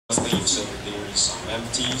leave, so there is some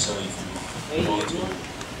empty. So if you want to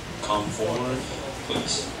come forward,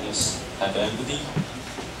 please just have empathy.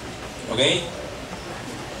 Okay?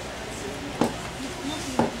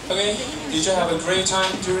 Okay, did you have a great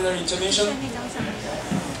time during the intermission?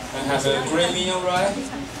 And have a great meal, right?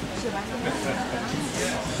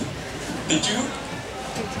 Did you?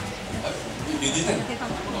 You didn't?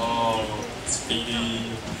 Oh, it's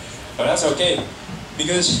pity. But that's okay,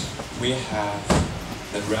 because we have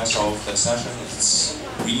the rest of the session. It's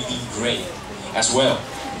really great as well.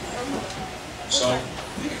 So,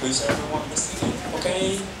 please everyone listening.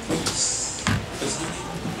 Okay, please listen.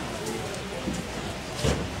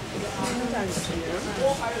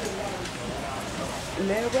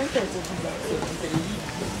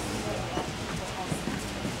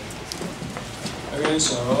 Okay,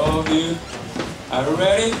 so all of you, are you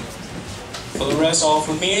ready for the rest of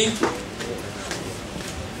the meeting?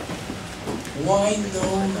 Why no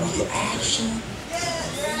reaction?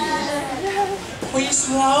 Please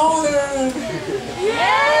louder!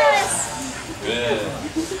 Yes! Good.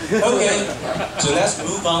 Okay, so let's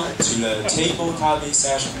move on to the table topic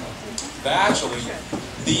session. But actually,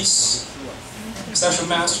 this session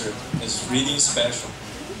master is really special.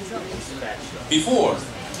 Before,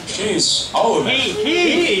 she is our master.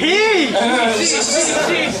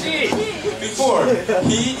 Before,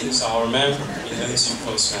 he is our member in NCU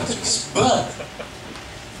Toastmasters, but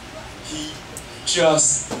he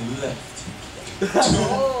just left to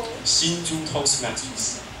NCU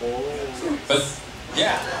Toastmasters. But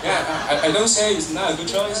yeah, I don't say it's not a good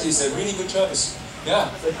choice. It's a really good choice.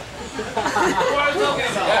 Yeah.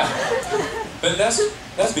 Yeah. But that's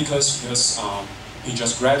because he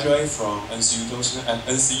just graduated from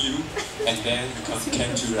NCU, and then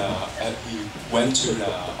he went to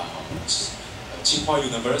the Tsinghua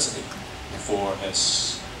University for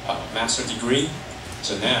his master degree.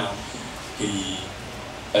 So now he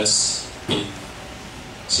is in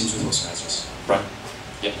NCU Toastmasters, right?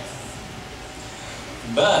 Yeah.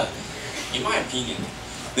 But in my opinion,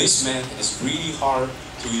 this man is really hard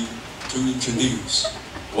to introduce.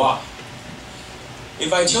 Why?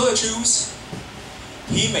 If I tell the truth,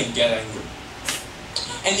 he may get angry.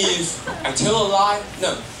 And if I tell a lie,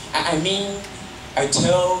 no, I mean, I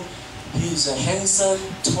tell he's a handsome,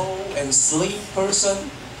 tall, and sleek person,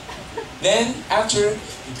 then after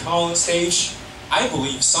he comes on stage, I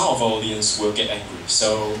believe some of the audience will get angry.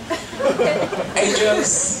 So, I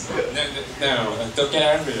just, no, don't get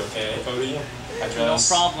angry, okay, Cody? No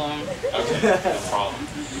problem. Okay, no problem.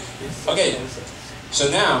 Okay, so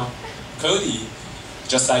now, Cody,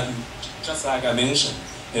 just like I mentioned,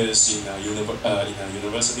 is in the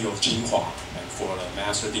University of Tsinghua and for the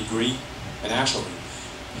master degree, and actually,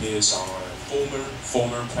 he is our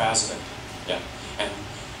former president. Yeah, and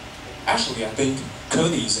actually, I think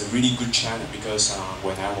Cody is a really good channel because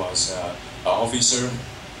when I was an officer,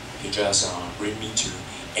 he just bring me to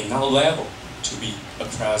another level to be a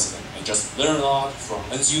president and just learn a lot from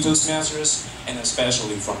NCU Toastmasters and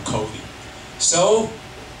especially from Cody. So,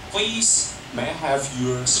 please, may I have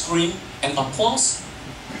your scream and applause?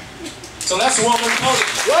 So let's welcome Cody.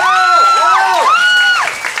 Wow!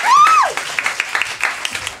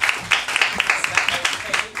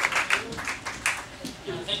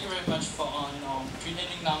 Thank you very much for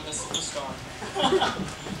pretending I'm the superstar.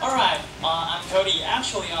 Alright, I'm Cody.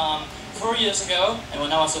 Actually, 4 years ago, and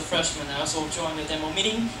when I was a freshman, I also joined the demo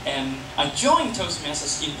meeting, and I joined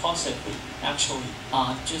Toastmasters impulsively, actually,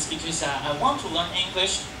 just because I want to learn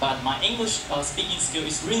English, but my English speaking skill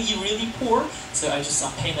is really poor, so I just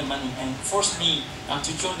paid the money and forced me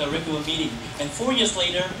to join the regular meeting. And 4 years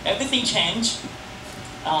later, everything changed.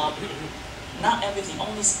 Not everything,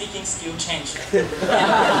 only speaking skill changed.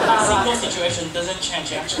 Single situation doesn't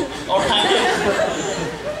change actually. Alright.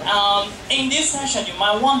 In this session, you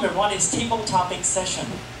might wonder what is table topics session.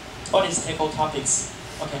 What is table topics?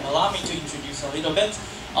 Okay, allow me to introduce a little bit.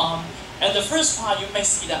 At the first part, you may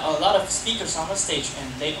see that a lot of speakers on the stage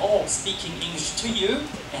and they all speaking English to you.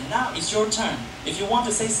 And now it's your turn. If you want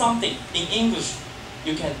to say something in English,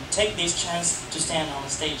 you can take this chance to stand on the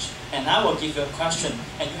stage, and I will give you a question,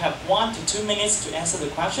 and you have 1 to 2 minutes to answer the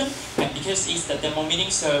question. And because it's the demo meeting,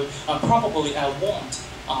 so probably I won't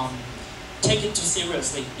take it too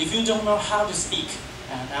seriously. If you don't know how to speak,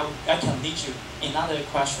 and I can lead you in another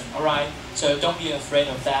question. All right, so don't be afraid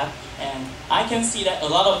of that. And I can see that a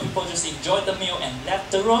lot of people just enjoyed the meal and left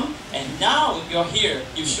the room, and now you're here.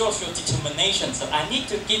 You show your determination. So I need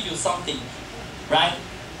to give you something, right?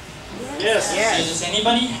 Yes. So does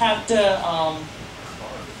anybody have the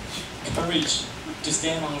courage to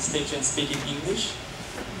stand on stage and speak in English?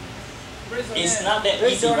 It's not that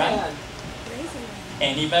easy, right?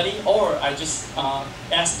 Anybody? Or I just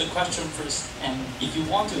ask the question first, and if you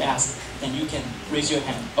want to ask, then you can raise your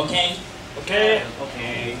hand. Okay? Okay.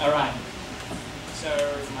 Okay. All right. So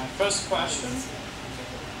my first question.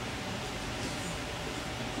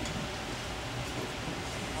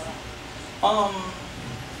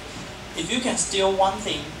 If you can steal one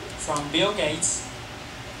thing from Bill Gates,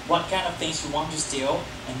 what kind of things you want to steal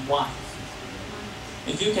and why?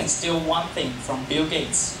 If you can steal one thing from Bill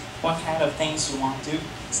Gates, what kind of things you want to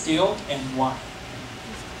steal and why?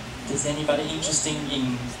 Is anybody interested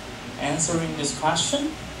in answering this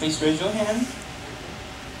question? Please raise your hand.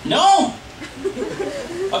 No?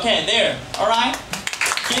 Okay, there. All right.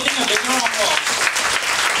 Give him a big round of applause.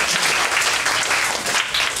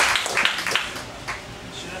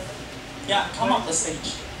 Yeah, come up the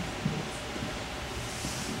stage.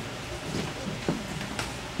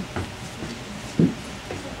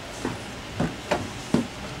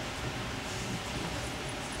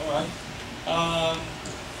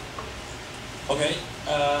 Okay,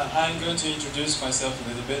 I'm going to introduce myself a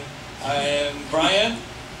little bit. I am Brian,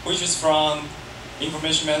 which is from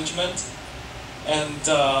information management, and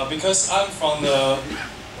because I'm from the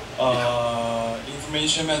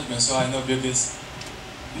information management, so I know Bill Gates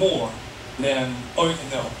more than all you can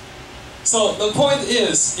know. So the point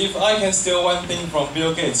is, if I can steal one thing from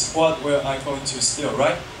Bill Gates, what will I going to steal,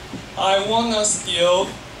 right? I want to steal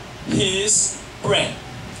his brain.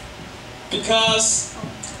 Because,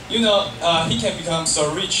 you know, he can become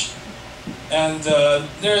so rich, and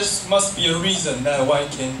there must be a reason that why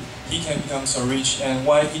he can become so rich, and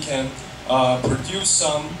why he can produce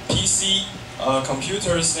some PC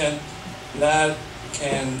computers and that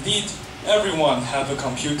can lead everyone have a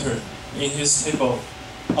computer in his table,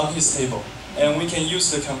 on his table, and we can use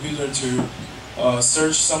the computer to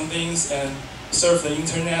search some things and surf the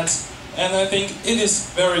internet, and I think it is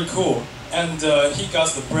very cool. And he got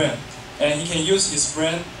the brain. And he can use his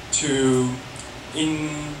brain to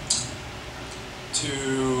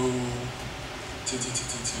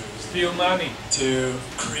Steal money. To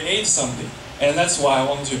create something, and that's why I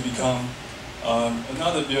want to become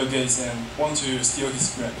another Bill Gates and want to steal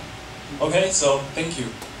his brain. Okay, so thank you.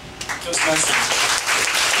 Toastmasters.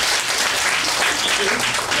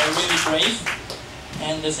 You're really brave.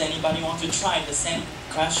 And does anybody want to try the same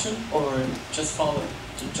question, or just follow,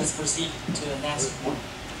 just proceed to the next one?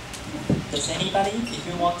 Does anybody, if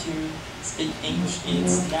you want to speak English,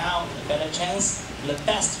 it's now a better chance, the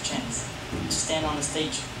best chance to stand on the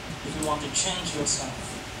stage if you want to change yourself.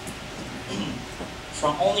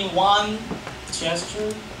 From only one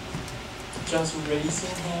gesture, just raise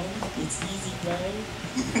your hand. It's easy, right?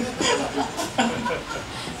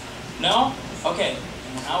 No? Okay,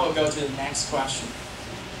 and I will go to the next question.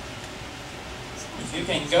 If you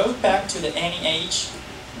can go back to any age,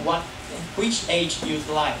 which age you'd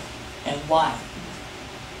like? And why?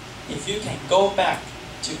 If you can go back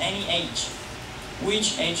to any age,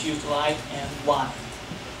 which age you'd like and why?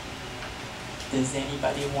 Does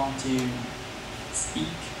anybody want to speak?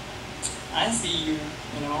 I see you,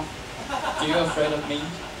 you know. Are you afraid of me?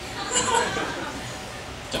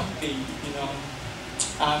 Don't be, you know.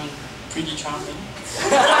 I'm pretty charming. So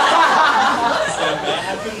may I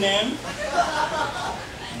have your name?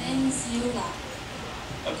 My name is Yula.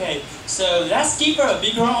 Okay, so let's give her a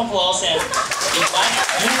big round of applause and invite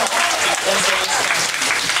Yula to answer